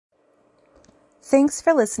Thanks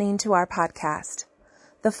for listening to our podcast.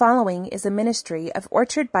 The following is a ministry of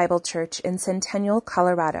Orchard Bible Church in Centennial,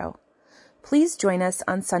 Colorado. Please join us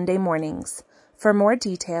on Sunday mornings. For more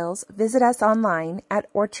details, visit us online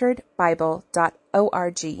at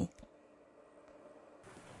orchardbible.org.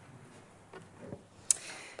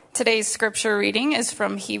 Today's scripture reading is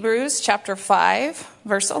from Hebrews chapter 5,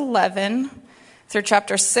 verse 11, through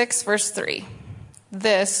chapter 6, verse 3.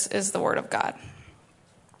 This is the word of God.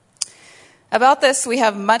 About this we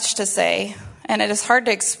have much to say, and it is hard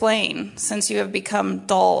to explain, since you have become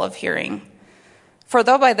dull of hearing. For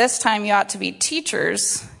though by this time you ought to be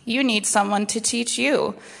teachers, you need someone to teach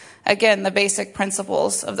you, again, the basic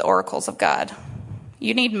principles of the oracles of God.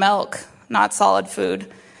 You need milk, not solid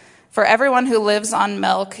food. For everyone who lives on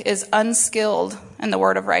milk is unskilled in the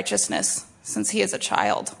word of righteousness, since he is a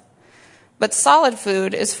child. But solid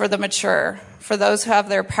food is for the mature, for those who have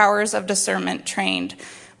their powers of discernment trained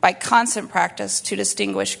by constant practice to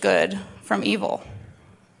distinguish good from evil.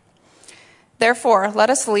 Therefore, let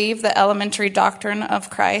us leave the elementary doctrine of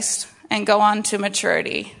Christ and go on to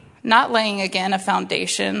maturity, not laying again a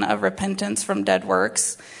foundation of repentance from dead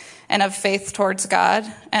works and of faith towards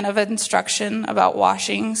God and of instruction about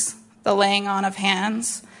washings, the laying on of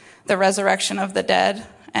hands, the resurrection of the dead,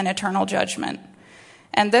 and eternal judgment.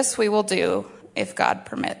 And this we will do if God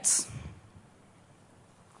permits.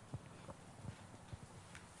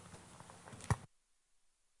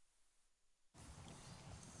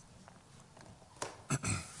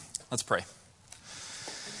 Let's pray.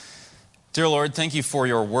 Dear Lord, thank you for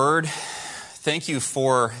your word. Thank you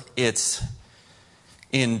for its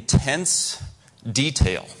intense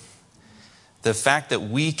detail. The fact that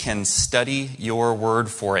we can study your word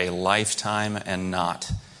for a lifetime and not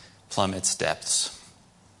plumb its depths.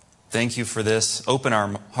 Thank you for this. Open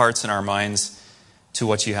our hearts and our minds to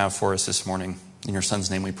what you have for us this morning. In your Son's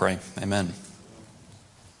name we pray. Amen.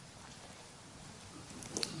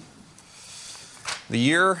 The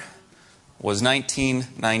year was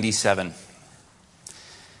 1997.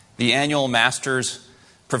 The annual Masters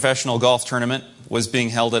professional golf tournament was being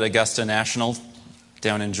held at Augusta National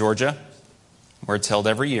down in Georgia, where it's held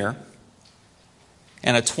every year.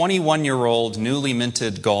 And a 21-year-old newly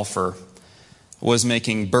minted golfer was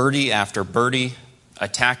making birdie after birdie,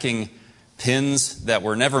 attacking pins that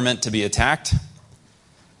were never meant to be attacked,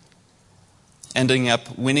 ending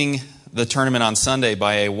up winning the tournament on Sunday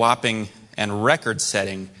by a whopping and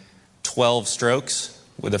record-setting 12 strokes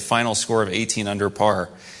with a final score of 18 under par.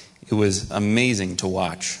 It was amazing to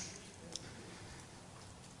watch.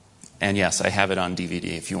 And yes, I have it on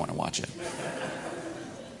DVD if you want to watch it.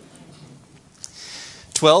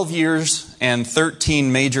 12 years and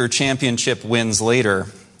 13 major championship wins later,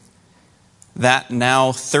 that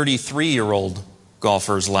now 33-year-old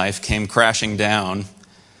golfer's life came crashing down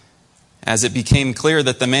as it became clear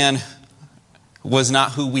that the man was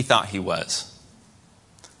not who we thought he was.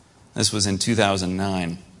 This was in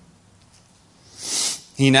 2009.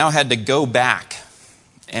 He now had to go back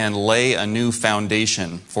and lay a new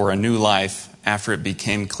foundation for a new life after it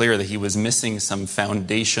became clear that he was missing some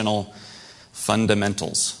foundational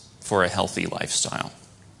fundamentals for a healthy lifestyle.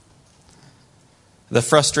 The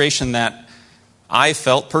frustration that I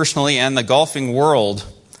felt personally and the golfing world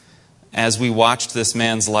as we watched this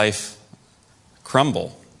man's life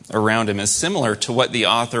crumble around him is similar to what the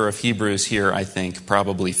author of Hebrews here, I think,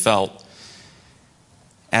 probably felt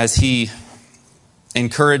as he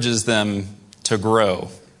encourages them to grow.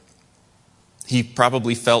 He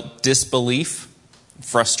probably felt disbelief,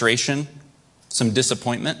 frustration, some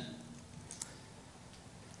disappointment.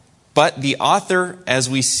 But the author, as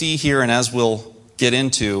we see here and as we'll get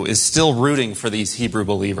into, is still rooting for these Hebrew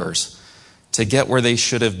believers to get where they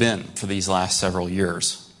should have been for these last several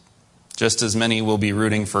years. Just as many will be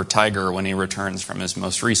rooting for Tiger when he returns from his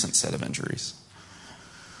most recent set of injuries.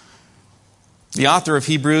 The author of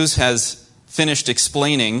Hebrews has finished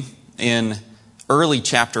explaining in early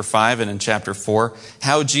chapter 5 and in chapter 4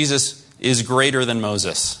 how Jesus is greater than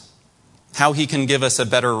Moses, how he can give us a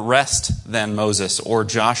better rest than Moses or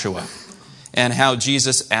Joshua, and how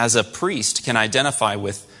Jesus as a priest can identify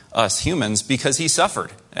with us humans because he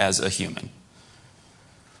suffered as a human.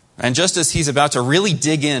 And just as he's about to really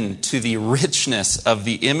dig into the richness of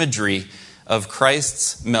the imagery of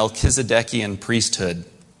Christ's Melchizedekian priesthood,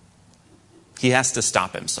 he has to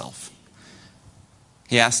stop himself.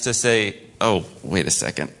 He has to say, oh, wait a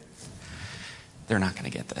second. They're not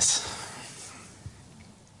going to get this.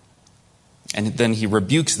 And then he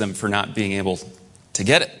rebukes them for not being able to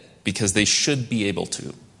get it, because they should be able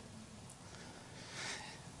to.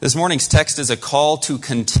 This morning's text is a call to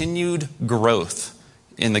continued growth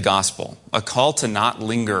in the gospel, a call to not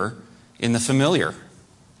linger in the familiar,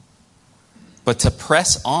 but to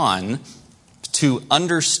press on to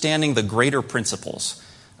understanding the greater principles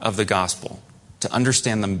of the gospel, to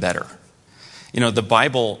understand them better. The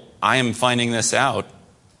Bible, I am finding this out,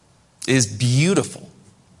 is beautiful.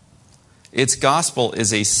 Its gospel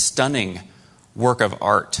is a stunning work of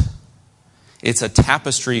art. It's a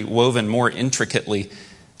tapestry woven more intricately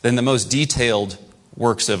than the most detailed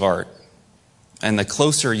works of art. And the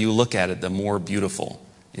closer you look at it, the more beautiful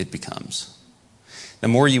it becomes. The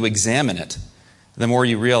more you examine it, the more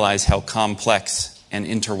you realize how complex and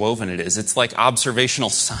interwoven it is. It's like observational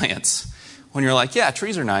science. When you're like, yeah,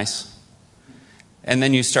 trees are nice. And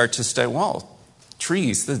then you start to study, well,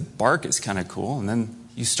 trees, the bark is kind of cool. And then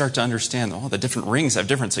you start to understand, the different rings have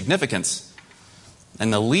different significance.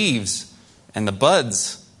 And the leaves and the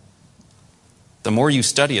buds, the more you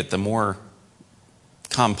study it, the more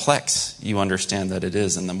complex you understand that it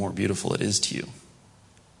is and the more beautiful it is to you.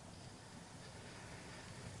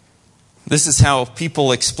 This is how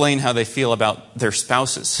people explain how they feel about their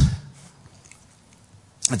spouses.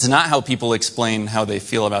 It's not how people explain how they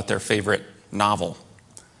feel about their favorite novel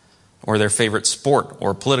or their favorite sport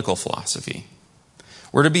or political philosophy.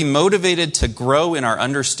 We're to be motivated to grow in our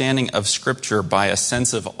understanding of Scripture by a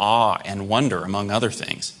sense of awe and wonder, among other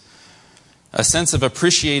things. A sense of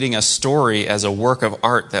appreciating a story as a work of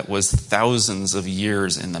art that was thousands of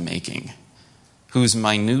years in the making, whose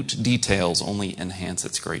minute details only enhance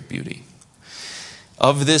its great beauty.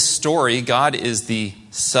 Of this story, God is the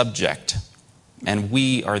subject, and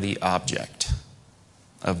we are the object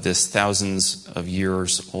of this thousands of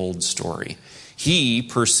years old story. He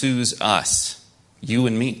pursues us, you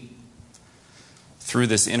and me, through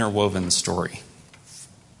this interwoven story.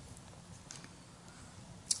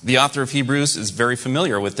 The author of Hebrews is very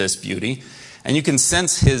familiar with this beauty, and you can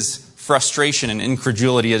sense his frustration and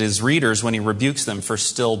incredulity at his readers when he rebukes them for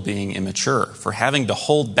still being immature, for having to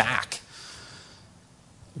hold back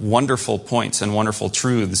wonderful points and wonderful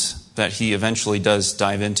truths that he eventually does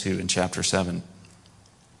dive into in chapter 7.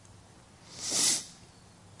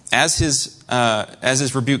 As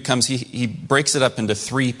his rebuke comes, he breaks it up into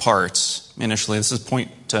 3 parts initially. This is point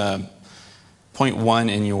 1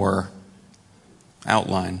 in your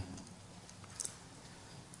outline.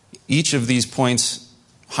 Each of these points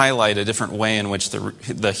highlight a different way in which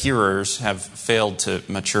the hearers have failed to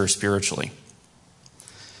mature spiritually.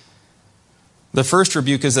 The first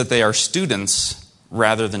rebuke is that they are students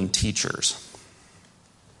rather than teachers.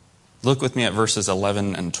 Look with me at verses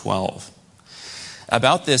 11 and 12.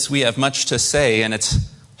 About this we have much to say, and it's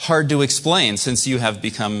hard to explain since you have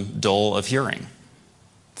become dull of hearing.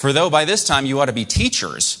 For though by this time you ought to be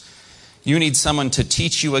teachers, you need someone to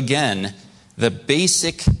teach you again the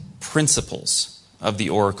basic principles of the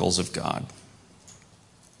oracles of God.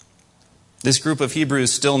 This group of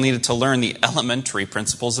Hebrews still needed to learn the elementary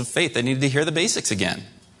principles of faith. They needed to hear the basics again.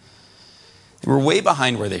 They were way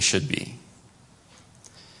behind where they should be.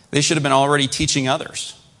 They should have been already teaching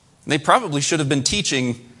others. They probably should have been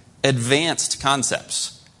teaching advanced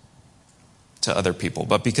concepts to other people.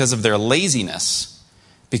 But because of their laziness,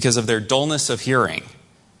 because of their dullness of hearing,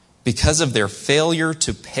 because of their failure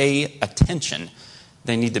to pay attention,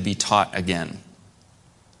 they need to be taught again.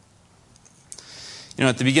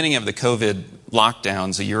 At the beginning of the COVID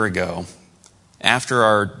lockdowns a year ago, after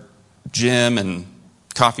our gym and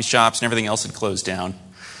coffee shops and everything else had closed down,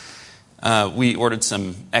 we ordered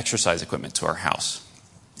some exercise equipment to our house.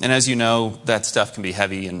 And as you know, that stuff can be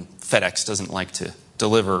heavy, and FedEx doesn't like to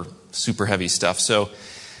deliver super heavy stuff. So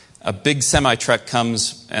a big semi-truck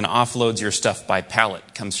comes and offloads your stuff by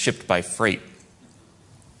pallet, comes shipped by freight.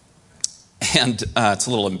 And it's a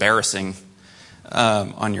little embarrassing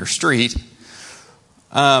on your street.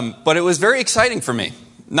 But it was very exciting for me.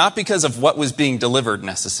 Not because of what was being delivered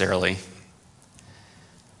necessarily,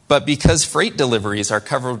 but because freight deliveries are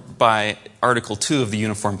covered by Article 2 of the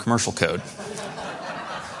Uniform Commercial Code.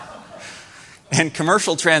 And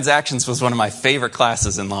commercial transactions was one of my favorite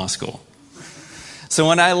classes in law school. So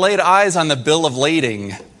when I laid eyes on the bill of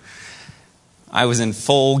lading, I was in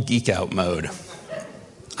full geek-out mode.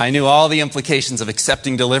 I knew all the implications of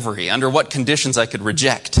accepting delivery, under what conditions I could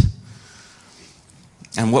reject,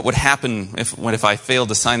 and what would happen if I failed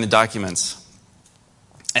to sign the documents.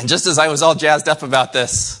 And just as I was all jazzed up about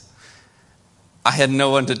this, I had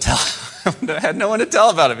no one to tell. I had no one to tell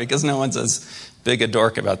about it because no one's as big a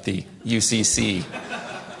dork about the UCC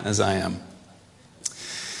as I am.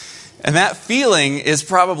 And that feeling is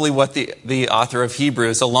probably what the author of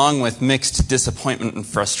Hebrews, along with mixed disappointment and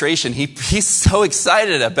frustration, he's so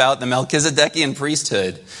excited about the Melchizedekian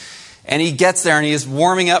priesthood. And he gets there and he's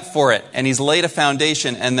warming up for it. And he's laid a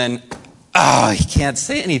foundation and then, he can't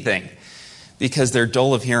say anything. because they're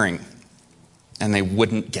dull of hearing and they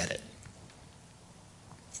wouldn't get it.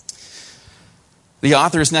 The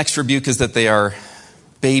author's next rebuke is that they are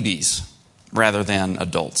babies rather than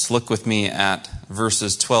adults. Look with me at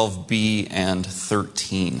verses 12b and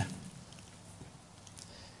 13.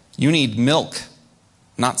 You need milk,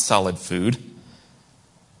 not solid food.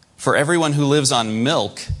 For everyone who lives on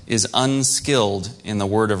milk is unskilled in the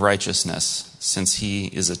word of righteousness, since he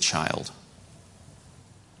is a child.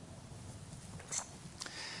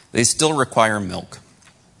 They still require milk.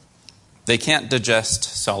 They can't digest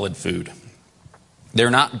solid food.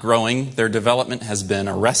 They're not growing. Their development has been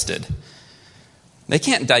arrested. They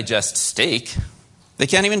can't digest steak. They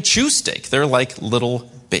can't even chew steak. They're like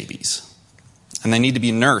little babies. And they need to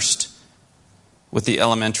be nursed with the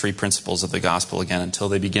elementary principles of the gospel again until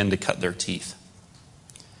they begin to cut their teeth.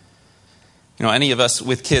 You know, any of us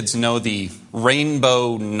with kids know the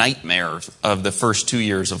rainbow nightmare of the first 2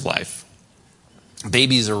 years of life.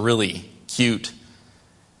 Babies are really cute,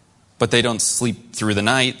 but they don't sleep through the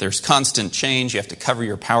night. There's constant change. You have to cover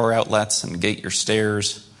your power outlets and gate your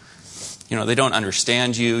stairs. You know, they don't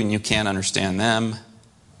understand you and you can't understand them.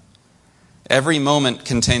 Every moment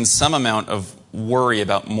contains some amount of worry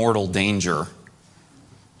about mortal danger,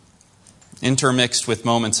 intermixed with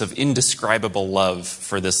moments of indescribable love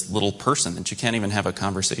for this little person that you can't even have a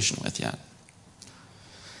conversation with yet.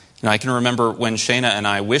 You know, I can remember when Shayna and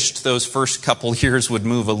I wished those first couple years would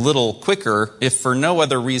move a little quicker, if for no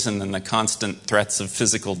other reason than the constant threats of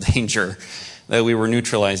physical danger that we were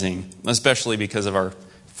neutralizing, especially because of our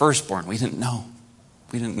firstborn. We didn't know.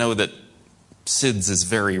 We didn't know that SIDS is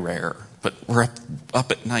very rare, but we're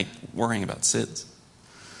up at night worrying about SIDS.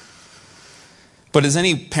 But as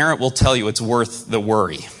any parent will tell you, it's worth the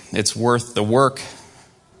worry. It's worth the work,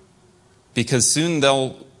 because soon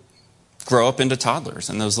they'll grow up into toddlers,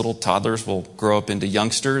 and those little toddlers will grow up into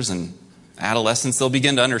youngsters and adolescents. They'll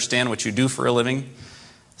begin to understand what you do for a living,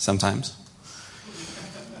 sometimes.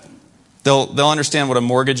 They'll understand what a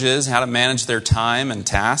mortgage is, how to manage their time and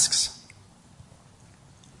tasks.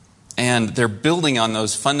 And they're building on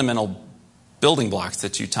those fundamental building blocks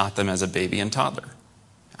that you taught them as a baby and toddler.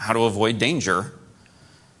 How to avoid danger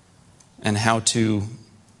and how to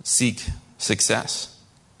seek success.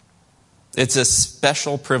 It's a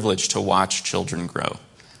special privilege to watch children grow.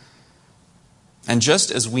 And just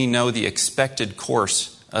as we know the expected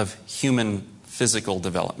course of human physical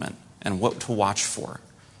development and what to watch for,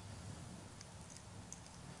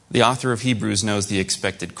 the author of Hebrews knows the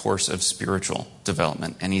expected course of spiritual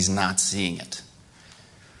development, and he's not seeing it.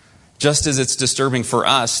 Just as it's disturbing for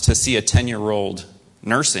us to see a 10-year-old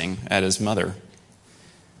nursing at his mother,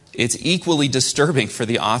 it's equally disturbing for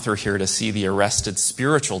the author here to see the arrested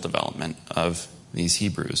spiritual development of these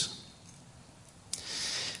Hebrews.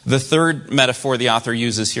 The third metaphor the author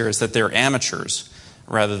uses here is that they're amateurs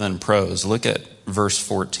rather than pros. Look at verse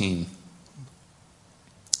 14.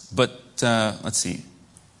 But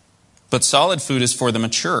solid food is for the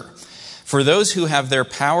mature, for those who have their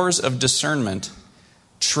powers of discernment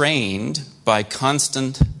trained by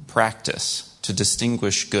constant practice to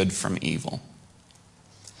distinguish good from evil.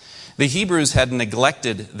 The Hebrews had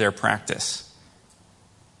neglected their practice.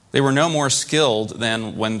 They were no more skilled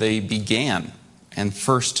than when they began and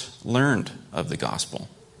first learned of the gospel.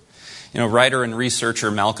 You know, writer and researcher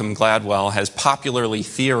Malcolm Gladwell has popularly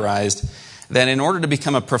theorized that in order to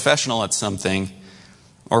become a professional at something,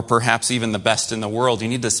 or perhaps even the best in the world, you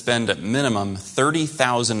need to spend at minimum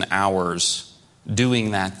 30,000 hours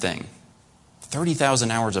doing that thing. 30,000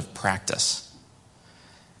 hours of practice.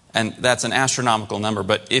 And that's an astronomical number,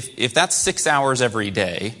 but if that's 6 hours every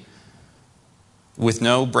day, with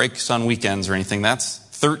no breaks on weekends or anything, that's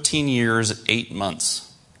 13 years, 8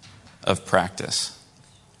 months of practice.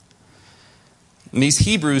 And these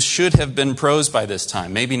Hebrews should have been pros by this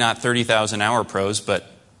time. Maybe not 30,000 hour pros,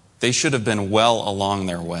 but they should have been well along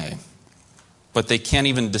their way. But they can't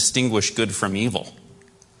even distinguish good from evil.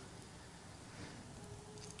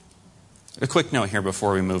 A quick note here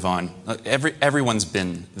before we move on. Everyone's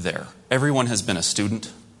been there. Everyone has been a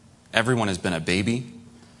student. Everyone has been a baby.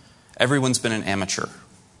 Everyone's been an amateur.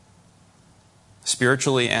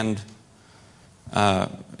 Spiritually and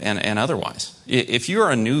otherwise. If you are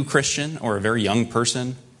a new Christian or a very young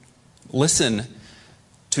person, listen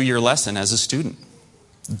to your lesson as a student.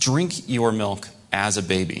 Drink your milk as a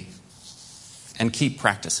baby and keep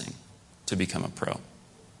practicing to become a pro.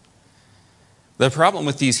 The problem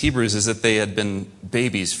with these Hebrews is that they had been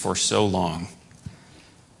babies for so long.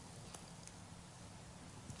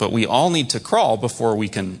 But we all need to crawl before we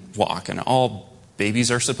can walk, and all babies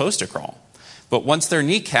are supposed to crawl. But once their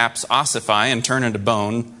kneecaps ossify and turn into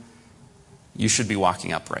bone, you should be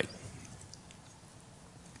walking upright.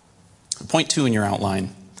 point 2 in your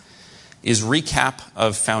outline is recap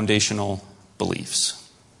of foundational beliefs.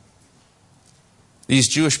 These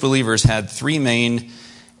Jewish believers had 3 main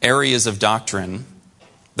areas of doctrine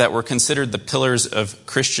that were considered the pillars of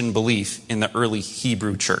Christian belief in the early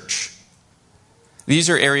Hebrew church. These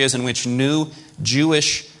are areas in which new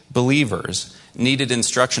Jewish believers needed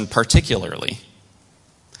instruction particularly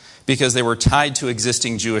because they were tied to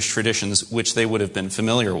existing Jewish traditions which they would have been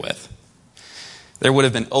familiar with. There would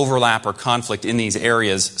have been overlap or conflict in these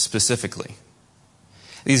areas specifically.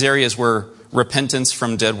 These areas were repentance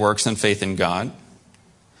from dead works and faith in God,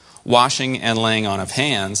 washing and laying on of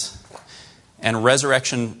hands, and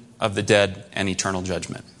resurrection of the dead and eternal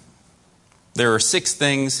judgment. There are 6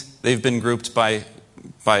 things. They've been grouped by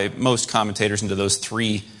most commentators into those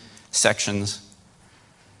 3 sections.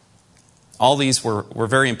 All these were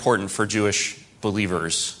very important for Jewish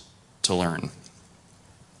believers to learn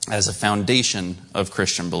as a foundation of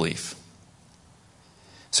Christian belief.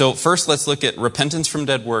 So first, let's look at repentance from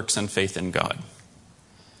dead works and faith in God.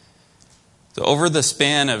 So over the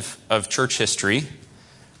span of church history,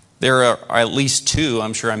 there are at least 2,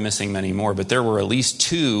 I'm sure I'm missing many more, but there were at least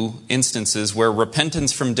 2 instances where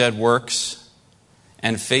repentance from dead works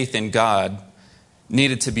and faith in God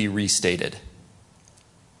needed to be restated.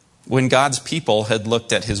 When God's people had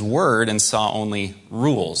looked at His Word and saw only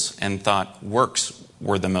rules and thought works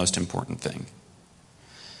were the most important thing.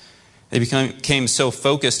 They became so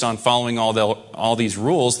focused on following all these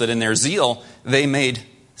rules that in their zeal, they made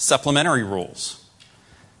supplementary rules.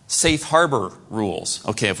 Safe harbor rules.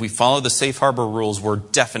 Okay, if we follow the safe harbor rules, we're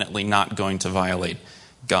definitely not going to violate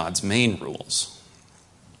God's main rules.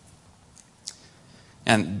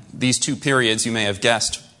 And these 2 periods, you may have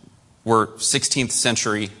guessed, were 16th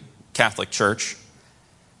century Catholic Church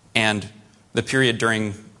and the period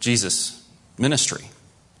during Jesus' ministry.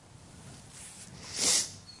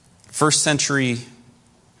 First century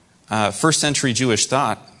Jewish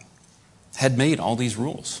thought had made all these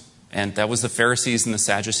rules. And that was the Pharisees and the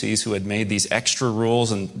Sadducees who had made these extra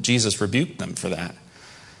rules, and Jesus rebuked them for that.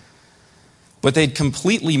 But they'd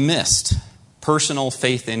completely missed personal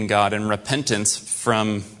faith in God and repentance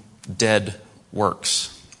from dead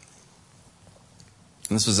works.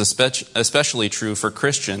 And this was especially true for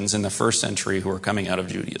Christians in the first century who were coming out of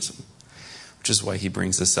Judaism, which is why he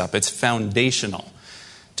brings this up. It's foundational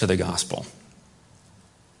to the gospel.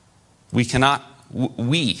 We cannot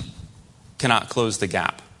close the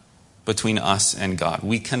gap between us and God.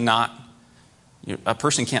 A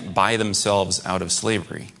person can't buy themselves out of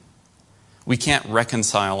slavery. We can't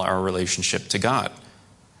reconcile our relationship to God.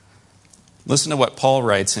 Listen to what Paul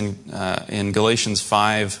writes in Galatians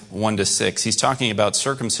 5, 1-6. He's talking about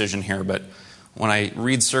circumcision here, but when I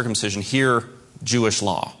read circumcision, hear Jewish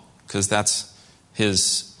law, because that's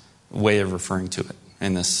his way of referring to it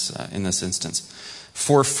in this instance.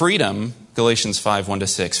 For freedom, Galatians 5,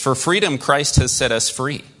 1-6, for freedom Christ has set us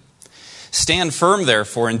free. Stand firm,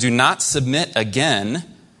 therefore, and do not submit again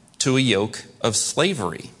to a yoke of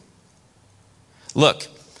slavery. Look,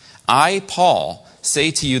 I, Paul,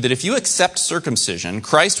 say to you that if you accept circumcision,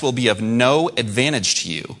 Christ will be of no advantage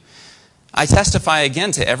to you. I testify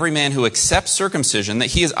again to every man who accepts circumcision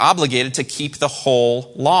that he is obligated to keep the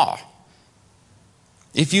whole law.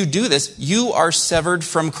 If you do this, you are severed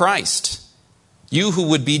from Christ. You who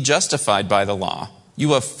would be justified by the law,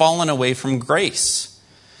 you have fallen away from grace.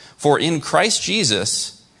 For in Christ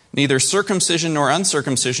Jesus, neither circumcision nor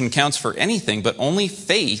uncircumcision counts for anything, but only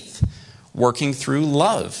faith working through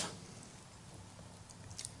love.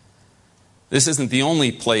 This isn't the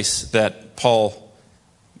only place that Paul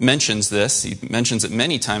mentions this. He mentions it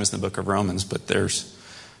many times in the book of Romans, but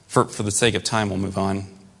for the sake of time, we'll move on.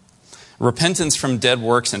 Repentance from dead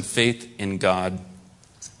works and faith in God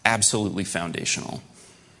is absolutely foundational.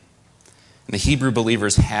 And the Hebrew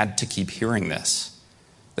believers had to keep hearing this.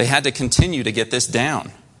 They had to continue to get this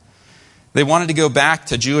down. They wanted to go back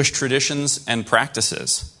to Jewish traditions and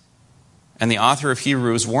practices. And the author of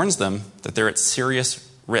Hebrews warns them that they're at serious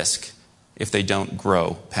risk if they don't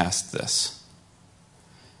grow past this.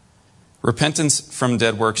 Repentance from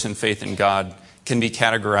dead works and faith in God can be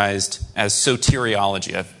categorized as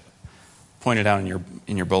soteriology. I've pointed out in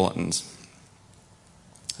your bulletins.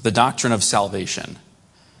 The doctrine of salvation.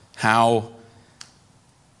 How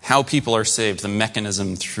people are saved, the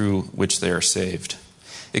mechanism through which they are saved.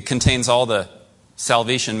 It contains all the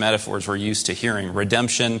salvation metaphors we're used to hearing: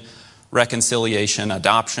 redemption, reconciliation,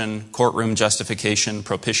 adoption, courtroom justification,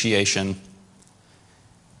 propitiation.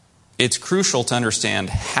 It's crucial to understand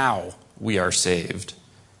how we are saved,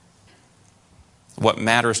 what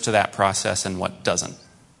matters to that process and what doesn't.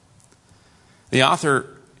 The author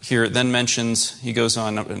here then mentions, he goes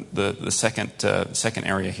on the second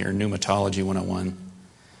area here, Pneumatology 101.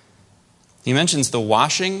 He mentions the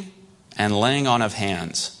washing and laying on of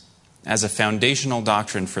hands as a foundational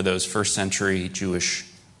doctrine for those first century Jewish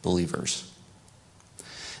believers.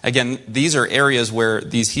 Again, these are areas where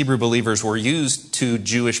these Hebrew believers were used to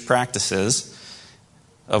Jewish practices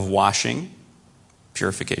of washing,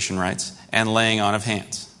 purification rites, and laying on of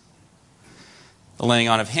hands. The laying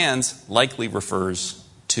on of hands likely refers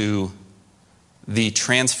to the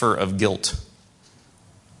transfer of guilt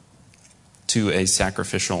to a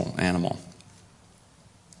sacrificial animal.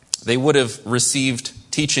 They would have received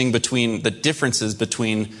teaching between the differences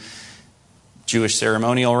between Jewish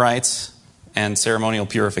ceremonial rites and ceremonial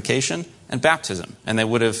purification and baptism. And they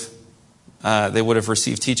would have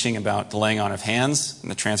received teaching about the laying on of hands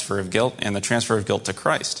and the transfer of guilt to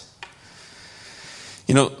Christ.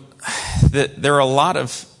 You know, there are a lot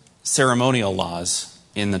of ceremonial laws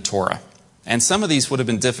in the Torah. And some of these would have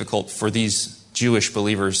been difficult for these Jewish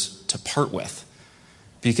believers to part with,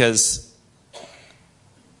 because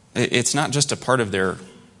it's not just a part of their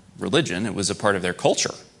religion, it was a part of their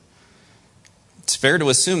culture. It's fair to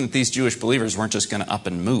assume that these Jewish believers weren't just going to up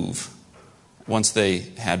and move once they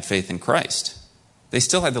had faith in Christ. They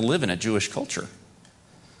still had to live in a Jewish culture.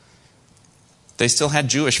 They still had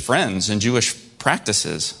Jewish friends and Jewish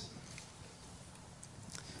practices.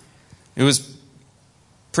 It was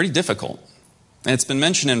pretty difficult. And it's been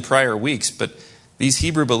mentioned in prior weeks, but these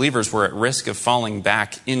Hebrew believers were at risk of falling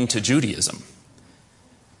back into Judaism.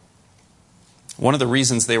 One of the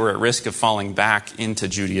reasons they were at risk of falling back into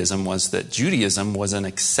Judaism was that Judaism was an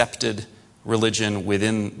accepted religion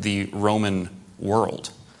within the Roman world.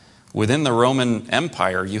 Within the Roman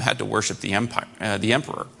Empire, you had to worship the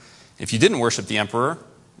emperor. If you didn't worship the emperor,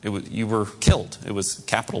 you were killed. It was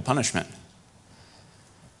capital punishment.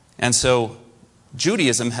 And so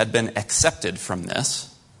Judaism had been accepted from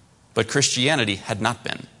this, but Christianity had not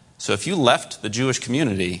been. So if you left the Jewish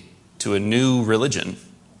community to a new religion,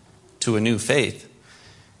 to a new faith,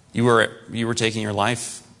 you were taking your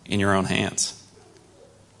life in your own hands.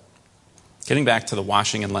 Getting back to the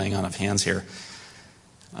washing and laying on of hands here.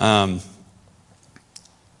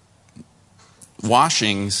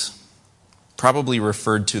 Washings probably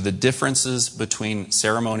referred to the differences between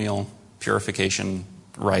ceremonial purification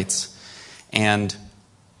rites and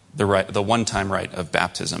the one-time rite of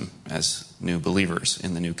baptism as new believers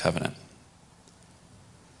in the new covenant.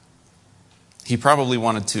 He probably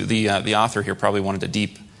wanted to, the author here probably wanted a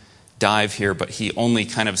deep dive here, but he only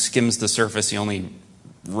kind of skims the surface. He only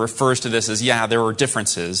refers to this as, yeah, there were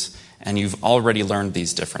differences, and you've already learned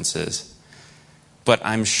these differences. But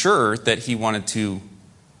I'm sure that he wanted to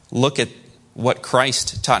look at what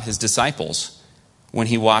Christ taught his disciples when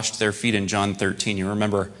he washed their feet in John 13. You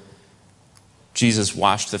remember Jesus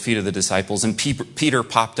washed the feet of the disciples, and Peter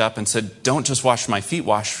popped up and said, "Don't just wash my feet,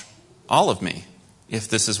 wash all of me, if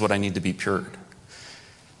this is what I need to be pured."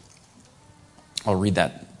 I'll read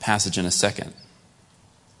that passage in a second.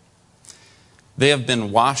 They have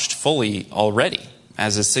been washed fully already,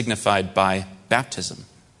 as is signified by baptism.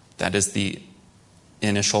 That is the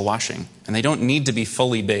initial washing. And they don't need to be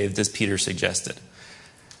fully bathed, as Peter suggested.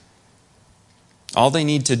 All they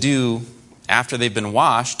need to do after they've been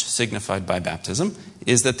washed, signified by baptism,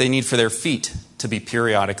 is that they need for their feet to be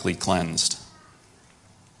periodically cleansed.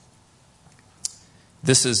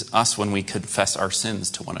 This is us when we confess our sins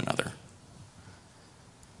to one another.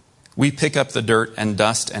 We pick up the dirt and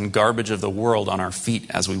dust and garbage of the world on our feet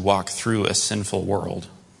as we walk through a sinful world.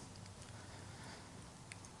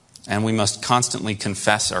 And we must constantly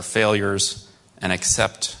confess our failures and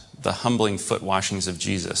accept the humbling foot washings of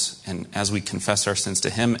Jesus. And as we confess our sins to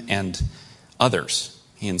him and others,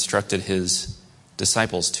 he instructed his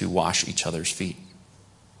disciples to wash each other's feet.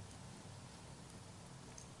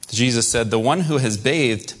 Jesus said, "The one who has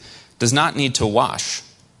bathed does not need to wash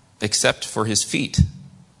except for his feet,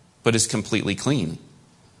 but is completely clean."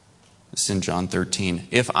 This is in John 13.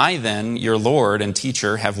 "If I then, your Lord and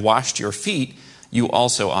teacher, have washed your feet, you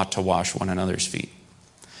also ought to wash one another's feet."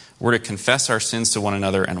 We're to confess our sins to one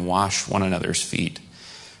another and wash one another's feet.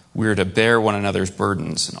 We're to bear one another's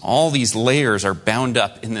burdens. And all these layers are bound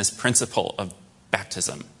up in this principle of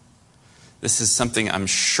baptism. This is something I'm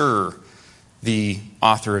sure the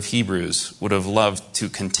author of Hebrews would have loved to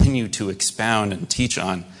continue to expound and teach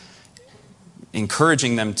on,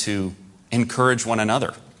 encouraging them to encourage one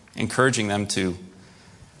another, encouraging them to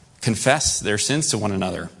confess their sins to one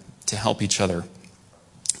another, to help each other.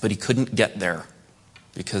 But he couldn't get there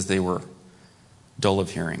because they were dull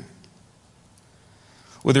of hearing.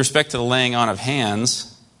 With respect to the laying on of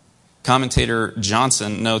hands, Commentator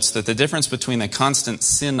Johnson notes that the difference between the constant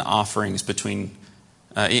sin offerings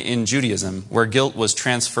in Judaism, where guilt was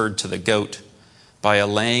transferred to the goat by a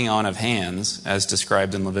laying on of hands, as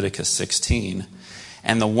described in Leviticus 16,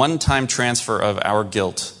 and the one-time transfer of our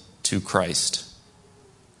guilt to Christ.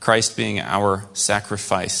 Christ being our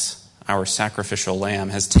sacrifice, our sacrificial lamb,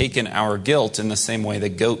 has taken our guilt in the same way the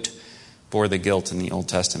goat bore the guilt in the Old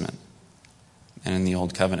Testament and in the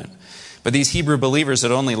Old Covenant. But these Hebrew believers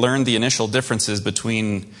had only learned the initial differences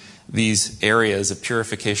between these areas of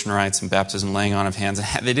purification rites and baptism, laying on of hands.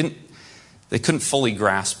 They couldn't fully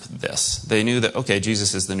grasp this. They knew that, okay,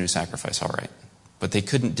 Jesus is the new sacrifice, all right. But they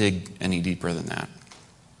couldn't dig any deeper than that.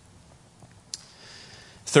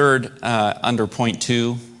 Third, under point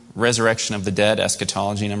 2, resurrection of the dead,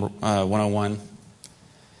 eschatology, number 101.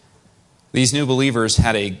 These new believers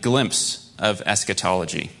had a glimpse of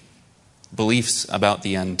eschatology, beliefs about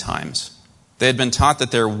the end times. They had been taught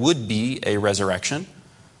that there would be a resurrection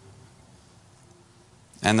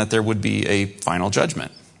and that there would be a final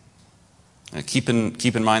judgment. Keep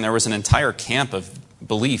in mind there was an entire camp of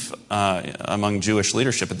belief among Jewish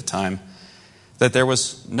leadership at the time that there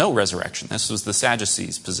was no resurrection. This was the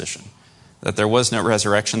Sadducees' position, that there was no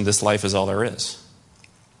resurrection, this life is all there is.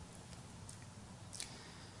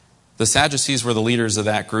 The Sadducees were the leaders of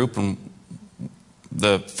that group, and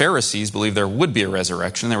the Pharisees believed there would be a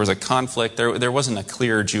resurrection. There was a conflict. There wasn't a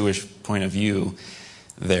clear Jewish point of view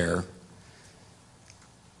there.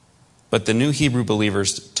 But the new Hebrew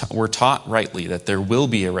believers were taught rightly that there will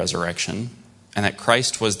be a resurrection and that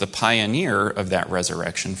Christ was the pioneer of that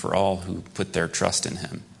resurrection for all who put their trust in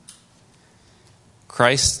him.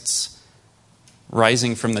 Christ's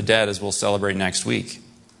rising from the dead, as we'll celebrate next week,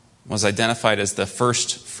 was identified as the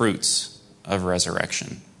first fruits of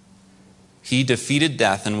resurrection. He defeated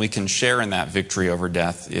death, and we can share in that victory over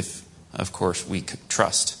death if, of course, we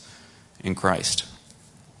trust in Christ.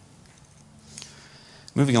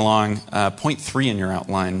 Moving along, point 3 in your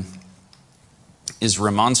outline is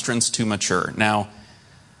remonstrance to mature. Now,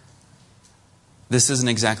 this isn't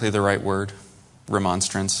exactly the right word,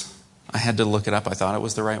 remonstrance. I had to look it up. I thought it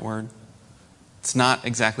was the right word. It's not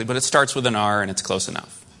exactly, but it starts with an R and it's close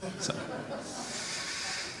enough.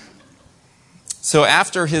 So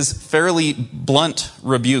after his fairly blunt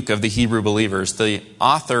rebuke of the Hebrew believers, the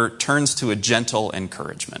author turns to a gentle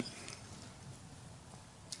encouragement.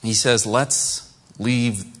 He says, let's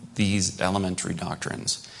leave these elementary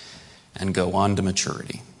doctrines and go on to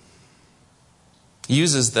maturity. He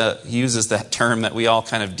uses that term that we all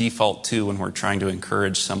kind of default to when we're trying to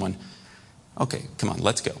encourage someone. Okay, come on,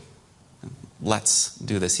 let's go. Let's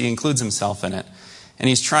do this. He includes himself in it. And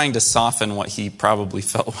he's trying to soften what he probably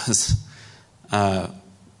felt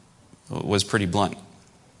was pretty blunt.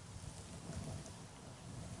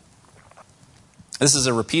 This is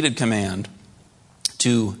a repeated command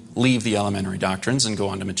to leave the elementary doctrines and go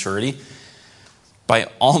on to maturity by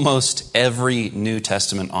almost every New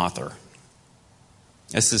Testament author.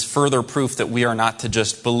 This is further proof that we are not to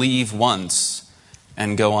just believe once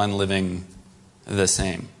and go on living the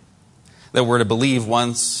same. That we're to believe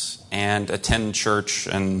once and attend church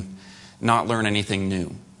and not learn anything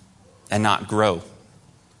new and not grow.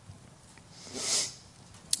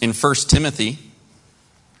 In 1 Timothy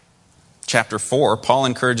chapter 4, Paul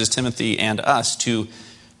encourages Timothy and us to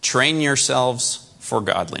train yourselves for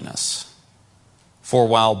godliness. For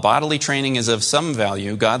while bodily training is of some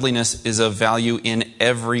value, godliness is of value in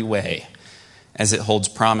every way, as it holds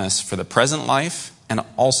promise for the present life and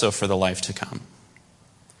also for the life to come.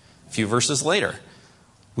 A few verses later,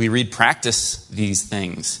 we read, practice these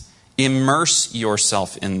things, immerse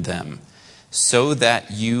yourself in them, so that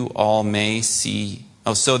all may see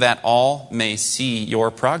your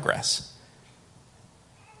progress.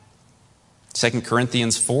 2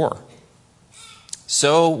 Corinthians 4.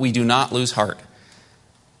 So we do not lose heart.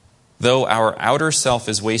 Though our outer self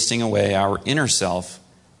is wasting away, our inner self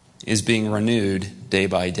is being renewed day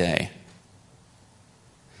by day.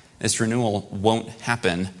 This renewal won't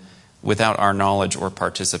happen without our knowledge or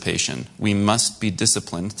participation. We must be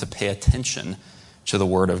disciplined to pay attention to the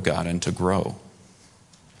Word of God and to grow.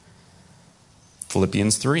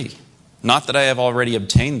 Philippians 3. Not that I have already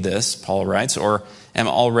obtained this, Paul writes, or am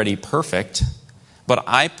already perfect, but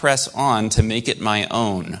I press on to make it my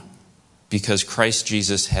own, because Christ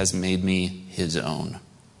Jesus has made me his own.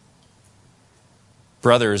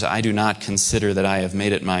 Brothers, I do not consider that I have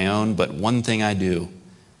made it my own, but one thing I do,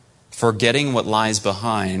 forgetting what lies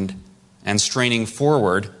behind and straining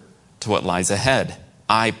forward to what lies ahead.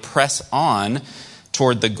 I press on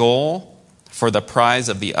toward the goal for the prize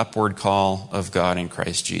of the upward call of God in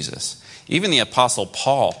Christ Jesus. Even the Apostle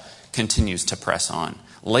Paul continues to press on.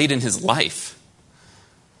 late in his life,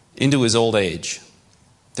 into his old age.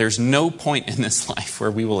 There's no point in this life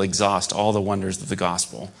where we will exhaust all the wonders of the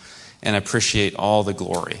gospel and appreciate all the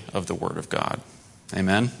glory of the Word of God.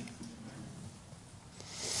 Amen?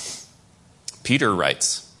 Peter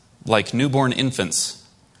writes, like newborn infants,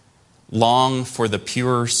 long for the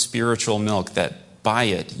pure spiritual milk, that by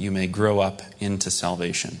it you may grow up into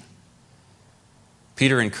salvation.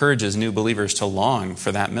 Peter encourages new believers to long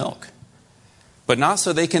for that milk, but not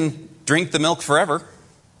so they can drink the milk forever.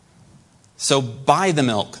 So by the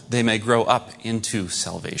milk they may grow up into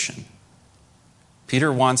salvation.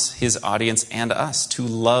 Peter wants his audience and us to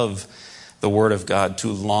love the Word of God,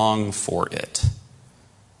 to long for it,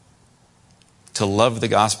 to love the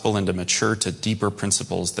gospel and to mature to deeper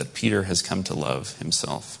principles that Peter has come to love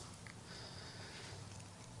himself.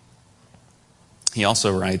 He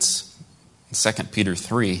also writes in 2 Peter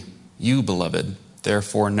 3, "You, beloved,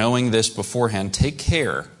 therefore, knowing this beforehand, take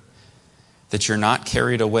care that you're not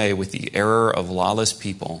carried away with the error of lawless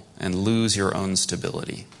people and lose your own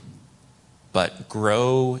stability, but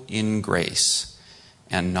grow in grace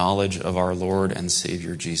and knowledge of our Lord and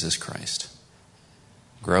Savior Jesus Christ."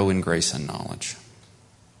 Grow in grace and knowledge.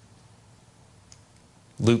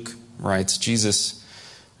 Luke records Jesus'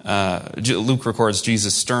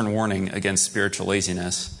 stern warning against spiritual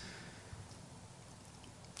laziness.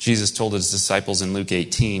 Jesus told his disciples in Luke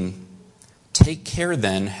 18, "Take care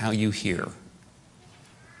then how you hear.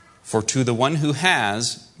 For to the one who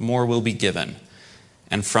has, more will be given,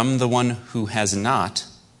 and from the one who has not,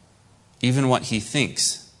 even what he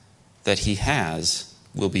thinks that he has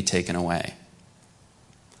will be taken away."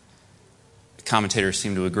 Commentators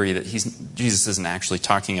seem to agree that Jesus isn't actually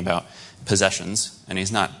talking about possessions, and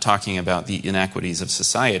he's not talking about the inequities of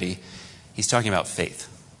society. He's talking about faith.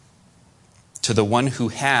 To the one who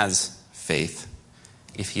has faith,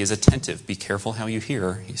 if he is attentive, be careful how you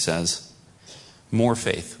hear, he says, more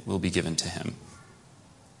faith will be given to him.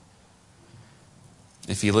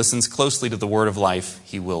 If he listens closely to the word of life,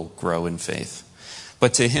 he will grow in faith.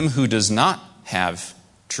 But to him who does not have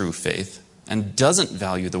true faith and doesn't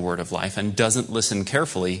value the word of life and doesn't listen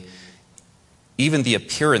carefully, even the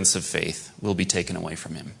appearance of faith will be taken away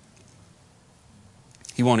from him.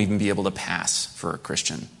 He won't even be able to pass for a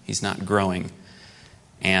Christian. He's not growing.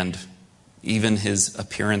 And even his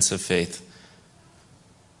appearance of faith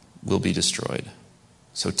will be destroyed.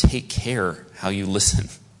 So take care how you listen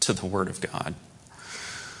to the Word of God.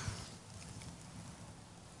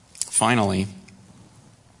 Finally,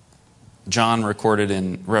 John recorded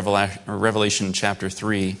in Revelation chapter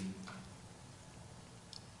 3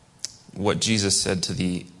 what Jesus said to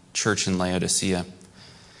the church in Laodicea.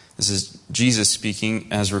 This is Jesus speaking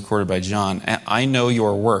as recorded by John. "I know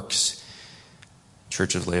your works,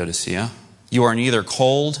 Church of Laodicea. You are neither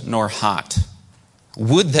cold nor hot.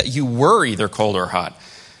 Would that you were either cold or hot.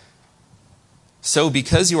 So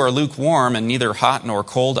because you are lukewarm and neither hot nor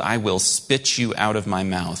cold, I will spit you out of my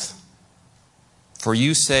mouth. For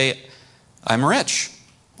you say, 'I'm rich.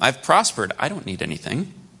 I've prospered. I don't need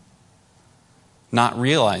anything.' Not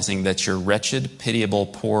realizing that you're wretched, pitiable,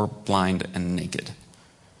 poor, blind, and naked.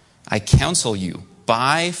 I counsel you,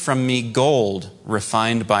 buy from me gold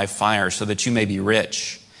refined by fire so that you may be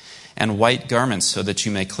rich, and white garments so that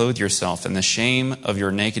you may clothe yourself, and the shame of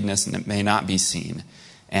your nakedness may not be seen,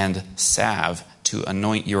 and salve to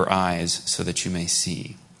anoint your eyes so that you may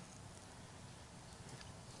see."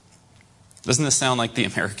 Doesn't this sound like the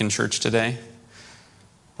American church today?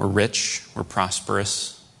 We're rich, we're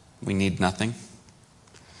prosperous, we need nothing.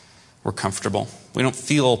 We're comfortable. We don't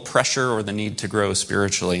feel pressure or the need to grow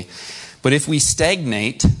spiritually. But if we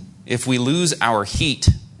stagnate, if we lose our heat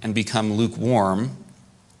and become lukewarm,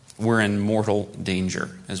 we're in mortal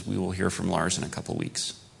danger, as we will hear from Lars in a couple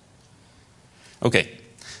weeks. Okay,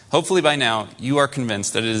 hopefully by now you are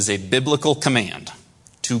convinced that it is a biblical command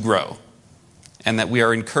to grow, and that we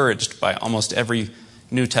are encouraged by almost every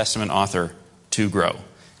New Testament author to grow.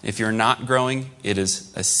 If you're not growing, it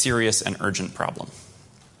is a serious and urgent problem.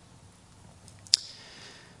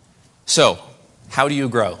 So, how do you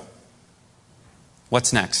grow?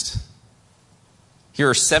 What's next? Here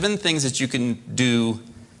are 7 things that you can do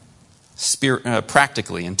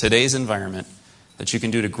practically in today's environment that you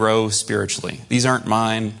can do to grow spiritually. These aren't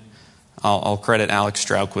mine. I'll credit Alex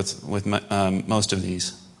Strauch with most of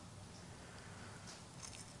these.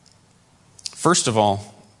 First of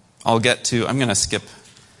all, I'm going to skip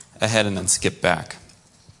ahead and then skip back.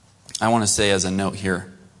 I want to say as a note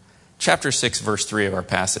here, chapter 6, verse 3 of our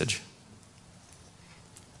passage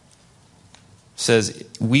says,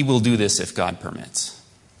 we will do this if God permits.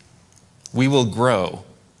 We will grow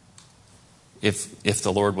if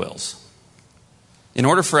the Lord wills. In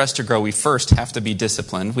order for us to grow, we first have to be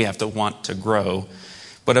disciplined. We have to want to grow.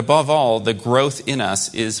 But above all, the growth in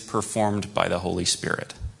us is performed by the Holy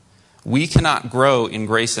Spirit. We cannot grow in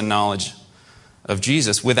grace and knowledge of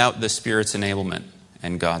Jesus without the Spirit's enablement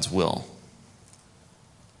and God's will.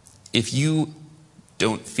 If you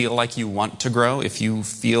don't feel like you want to grow, if you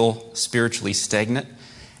feel spiritually stagnant,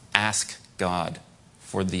 ask God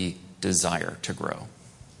for the desire to grow.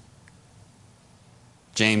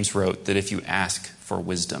 James wrote that if you ask for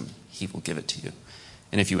wisdom, he will give it to you.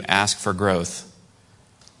 And if you ask for growth,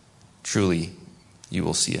 truly you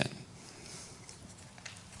will see it.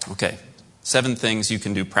 Okay, 7 things you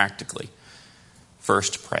can do practically.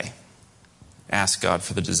 First, pray. Ask God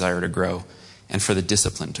for the desire to grow and for the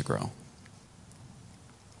discipline to grow.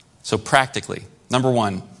 So practically, number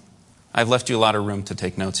 1, I've left you a lot of room to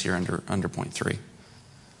take notes here under point 3.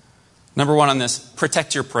 Number 1 on this,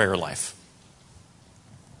 protect your prayer life.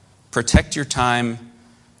 Protect your time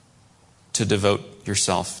to devote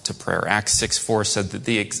yourself to prayer. Acts 6:4 said that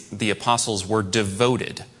the apostles were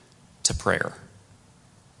devoted to prayer.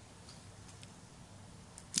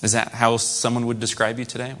 Is that how someone would describe you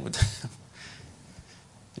today?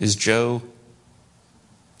 Is Joe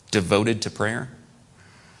devoted to prayer?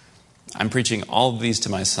 I'm preaching all of these to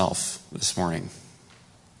myself this morning,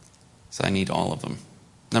 so I need all of them.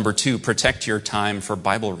 Number 2, protect your time for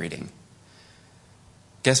Bible reading.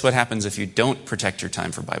 Guess what happens if you don't protect your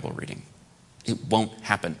time for Bible reading? It won't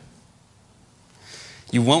happen.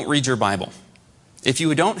 You won't read your Bible. If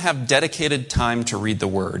you don't have dedicated time to read the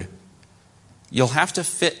Word, you'll have to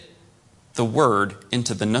fit the Word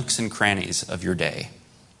into the nooks and crannies of your day.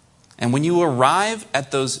 And when you arrive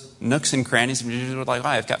at those nooks and crannies, you're like,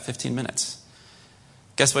 I've got 15 minutes.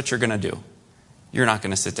 Guess what you're going to do? You're not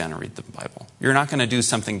going to sit down and read the Bible. You're not going to do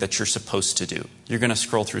something that you're supposed to do. You're going to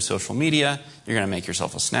scroll through social media. You're going to make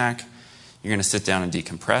yourself a snack. You're going to sit down and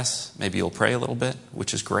decompress. Maybe you'll pray a little bit,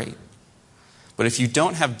 which is great. But if you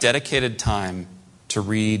don't have dedicated time to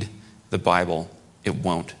read the Bible, it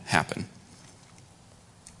won't happen.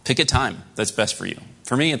 Pick a time that's best for you.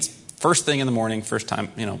 For me, it's first thing in the morning, first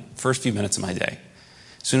few minutes of my day.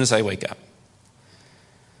 As soon as I wake up.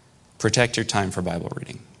 Protect your time for Bible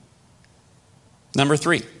reading. Number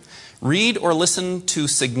 3, read or listen to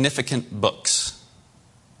significant books.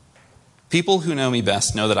 People who know me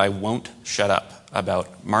best know that I won't shut up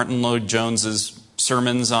about Martin Lloyd-Jones's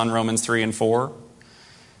sermons on Romans 3 and 4.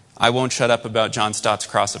 I won't shut up about John Stott's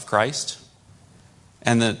Cross of Christ.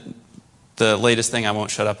 And the latest thing I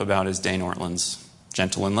won't shut up about is Dane Ortland's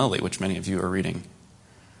Gentle and Lowly, which many of you are reading.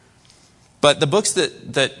 But the books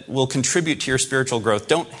that will contribute to your spiritual growth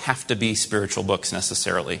don't have to be spiritual books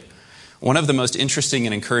necessarily. One of the most interesting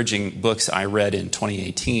and encouraging books I read in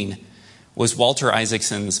 2018 was Walter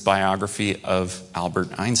Isaacson's biography of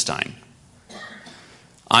Albert Einstein.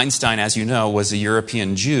 Einstein, as you know, was a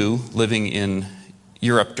European Jew living in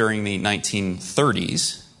Europe during the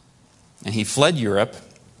 1930s, and he fled Europe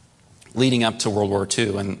leading up to World War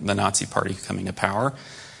II and the Nazi Party coming to power.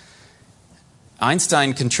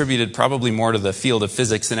 Einstein contributed probably more to the field of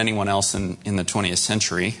physics than anyone else in the 20th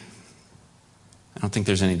century. I don't think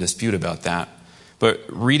there's any dispute about that. But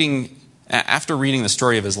after reading the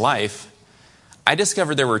story of his life, I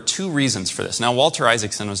discovered there were 2 reasons for this. Now, Walter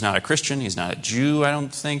Isaacson was not a Christian. He's not a Jew, I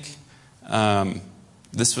don't think.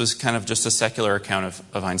 This was kind of just a secular account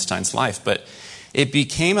of Einstein's life. But it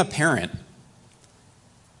became apparent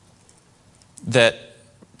that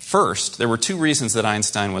first, there were 2 reasons that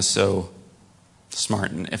Einstein was so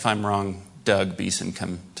smart. And if I'm wrong, Doug Beeson,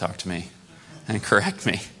 come talk to me and correct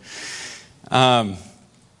me.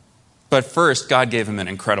 But first, God gave him an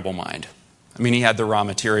incredible mind. I mean, he had the raw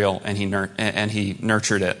material, and he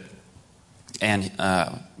nurtured it. And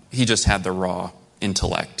he just had the raw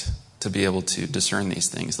intellect to be able to discern these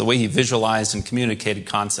things. The way he visualized and communicated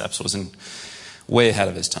concepts was way ahead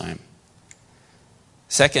of his time.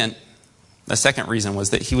 The second reason was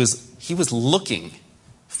that he was looking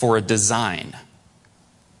for a design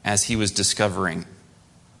as he was discovering.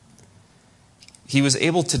 He was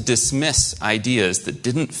able to dismiss ideas that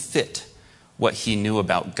didn't fit what he knew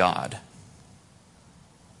about God.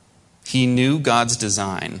 He knew God's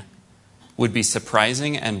design would be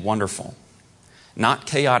surprising and wonderful, not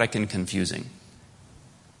chaotic and confusing.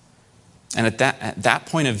 And at that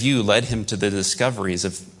point of view led him to the discoveries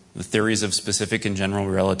of the theories of specific and general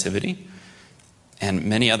relativity and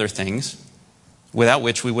many other things, without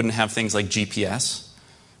which we wouldn't have things like GPS.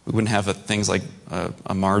 We wouldn't have things like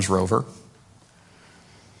a Mars rover.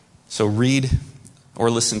 So read or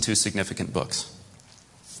listen to significant books.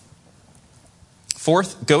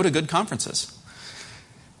 4th, go to good conferences.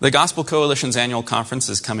 The Gospel Coalition's annual conference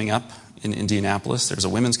is coming up in Indianapolis. There's a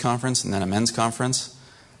women's conference and then a men's conference.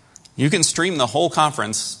 You can stream the whole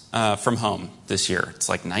conference from home this year. It's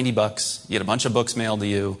like $90. You get a bunch of books mailed to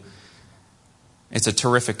you. It's a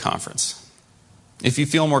terrific conference. If you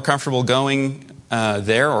feel more comfortable going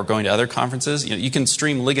there or going to other conferences, you can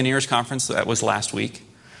stream Ligonier's conference. That was last week.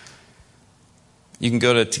 You can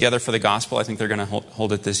go to Together for the Gospel. I think they're going to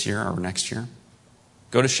hold it this year or next year.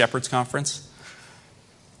 Go to Shepherd's Conference.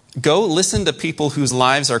 Go listen to people whose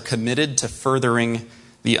lives are committed to furthering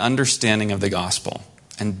the understanding of the gospel,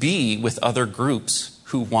 and be with other groups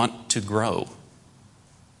who want to grow.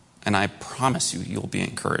 And I promise you, you'll be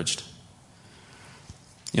encouraged.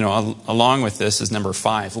 Along with this is number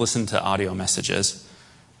 5, listen to audio messages.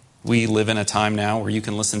 We live in a time now where you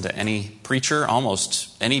can listen to any preacher,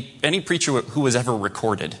 almost any preacher who was ever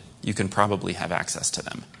recorded. You can probably have access to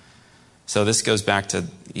them. So this goes back to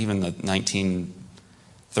even the 1930s,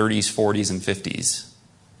 40s, and 50s.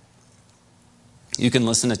 You can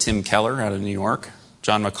listen to Tim Keller out of New York,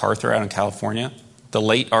 John MacArthur out in California, the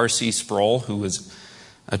late R.C. Sproul, who was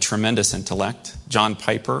a tremendous intellect, John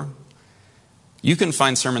Piper. You can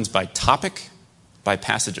find sermons by topic, by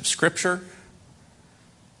passage of Scripture,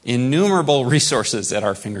 innumerable resources at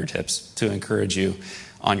our fingertips to encourage you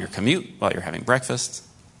on your commute, while you're having breakfast,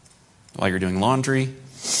 while you're doing laundry.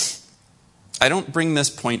 I don't bring this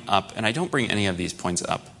point up, and I don't bring any of these points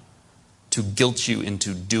up to guilt you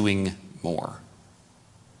into doing more.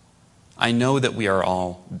 I know that we are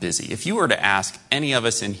all busy. If you were to ask any of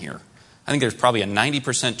us in here, I think there's probably a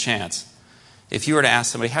 90% chance, if you were to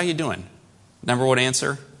ask somebody, how you doing? Number one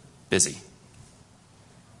answer, busy.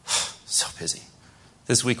 So busy.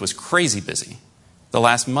 This week was crazy busy. The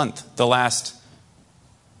last month,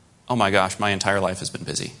 oh my gosh, my entire life has been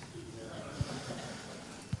busy.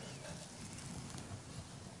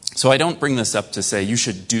 So I don't bring this up to say you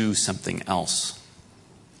should do something else.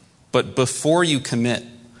 But before you commit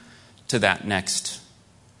to that next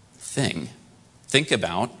thing, think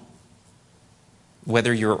about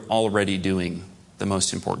whether you're already doing the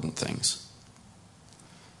most important things.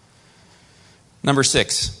 Number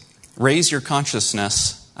 6, raise your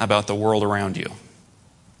consciousness about the world around you.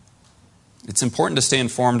 It's important to stay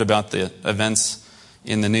informed about the events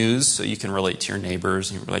in the news so you can relate to your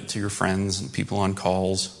neighbors, and relate to your friends and people on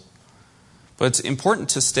calls. But it's important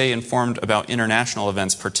to stay informed about international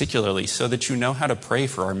events particularly so that you know how to pray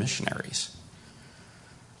for our missionaries.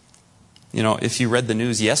 If you read the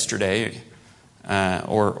news yesterday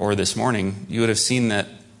or this morning, you would have seen that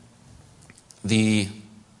the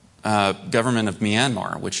government of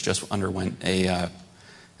Myanmar, which just underwent a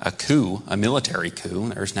coup, a military coup.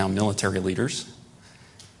 There's now military leaders.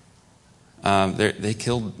 They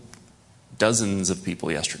killed dozens of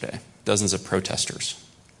people yesterday, dozens of protesters.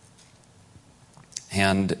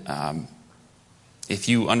 And if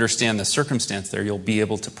you understand the circumstance there, you'll be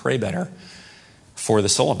able to pray better for the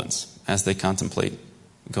Sullivans as they contemplate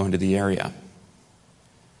going to the area.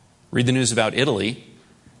 Read the news about Italy,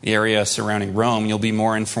 the area surrounding Rome. You'll be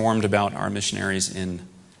more informed about our missionaries in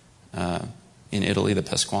Italy, the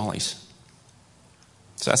Pasquales.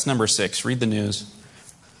 So that's number 6. Read the news.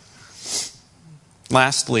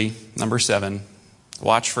 Lastly, number 7,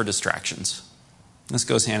 watch for distractions. This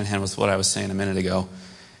goes hand in hand with what I was saying a minute ago.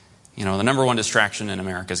 The number one distraction in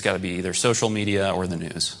America has got to be either social media or the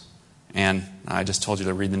news. And I just told you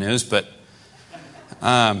to read the news, but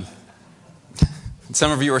some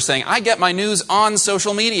of you are saying, I get my news on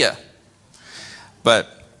social media. But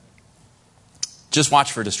just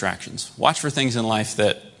watch for distractions. Watch for things in life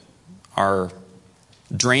that are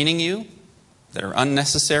draining you, that are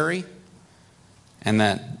unnecessary, and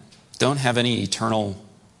that don't have any eternal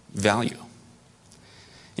value.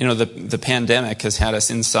 The pandemic has had us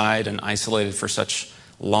inside and isolated for such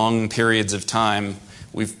long periods of time.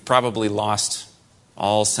 We've probably lost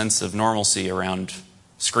all sense of normalcy around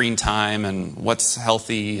screen time and what's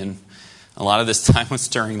healthy. And a lot of this time was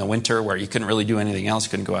during the winter where you couldn't really do anything else. You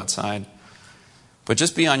couldn't go outside. But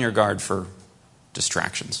just be on your guard for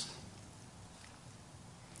distractions.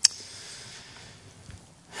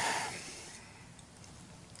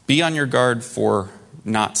 Be on your guard for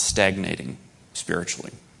not stagnating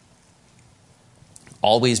spiritually.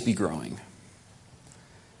 Always be growing.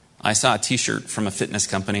 I saw a t-shirt from a fitness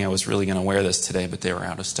company. I was really going to wear this today, but they were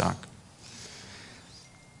out of stock.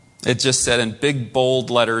 It just said in big, bold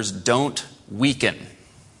letters, don't weaken.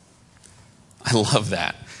 I love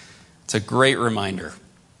that. It's a great reminder.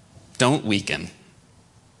 Don't weaken.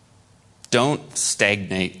 Don't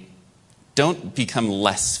stagnate. Don't become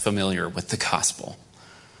less familiar with the gospel.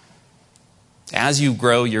 As you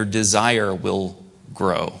grow, your desire will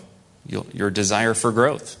grow. your desire for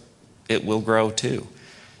growth, it will grow too.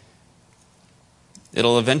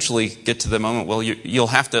 It'll eventually get to the moment, well, you'll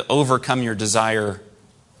have to overcome your desire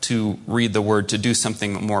to read the Word, to do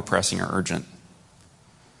something more pressing or urgent.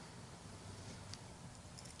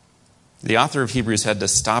 The author of Hebrews had to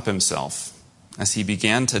stop himself as he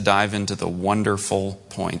began to dive into the wonderful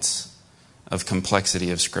points of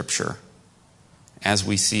complexity of Scripture, as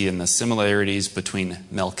we see in the similarities between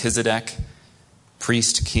Melchizedek,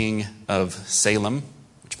 priest king of Salem,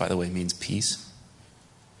 which by the way means peace,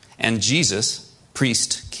 and Jesus,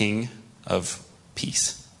 priest king of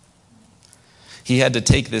peace. He had to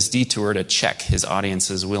take this detour to check his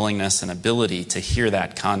audience's willingness and ability to hear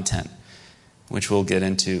that content, which we'll get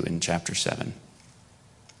into in chapter 7.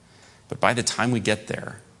 But by the time we get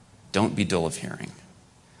there, don't be dull of hearing.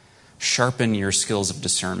 Sharpen your skills of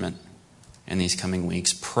discernment in these coming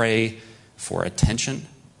weeks. Pray for attention.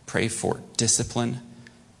 Pray for discipline.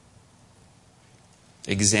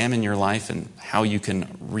 Examine your life and how you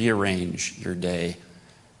can rearrange your day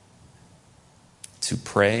to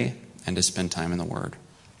pray and to spend time in the Word.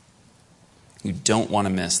 You don't want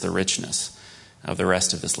to miss the richness of the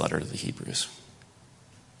rest of this letter to the Hebrews.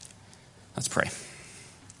 Let's pray.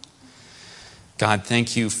 God,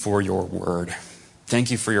 thank you for your Word. Thank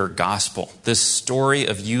you for your gospel. This story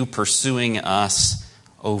of you pursuing us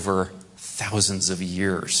over thousands of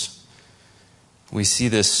years. We see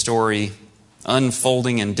this story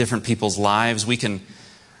unfolding in different people's lives. We can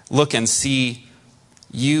look and see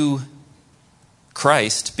you,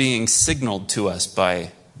 Christ, being signaled to us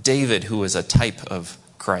by David, who was a type of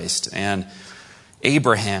Christ, and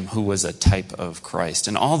Abraham, who was a type of Christ,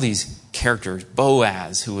 and all these characters,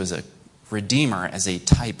 Boaz, who was a redeemer, as a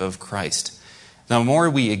type of Christ. The more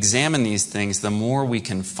we examine these things, the more we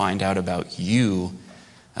can find out about you,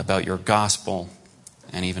 about your gospel,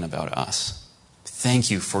 and even about us.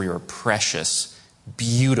 Thank you for your precious,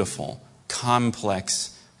 beautiful,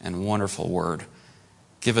 complex, and wonderful word.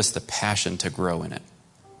 Give us the passion to grow in it.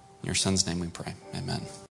 In your Son's name we pray. Amen.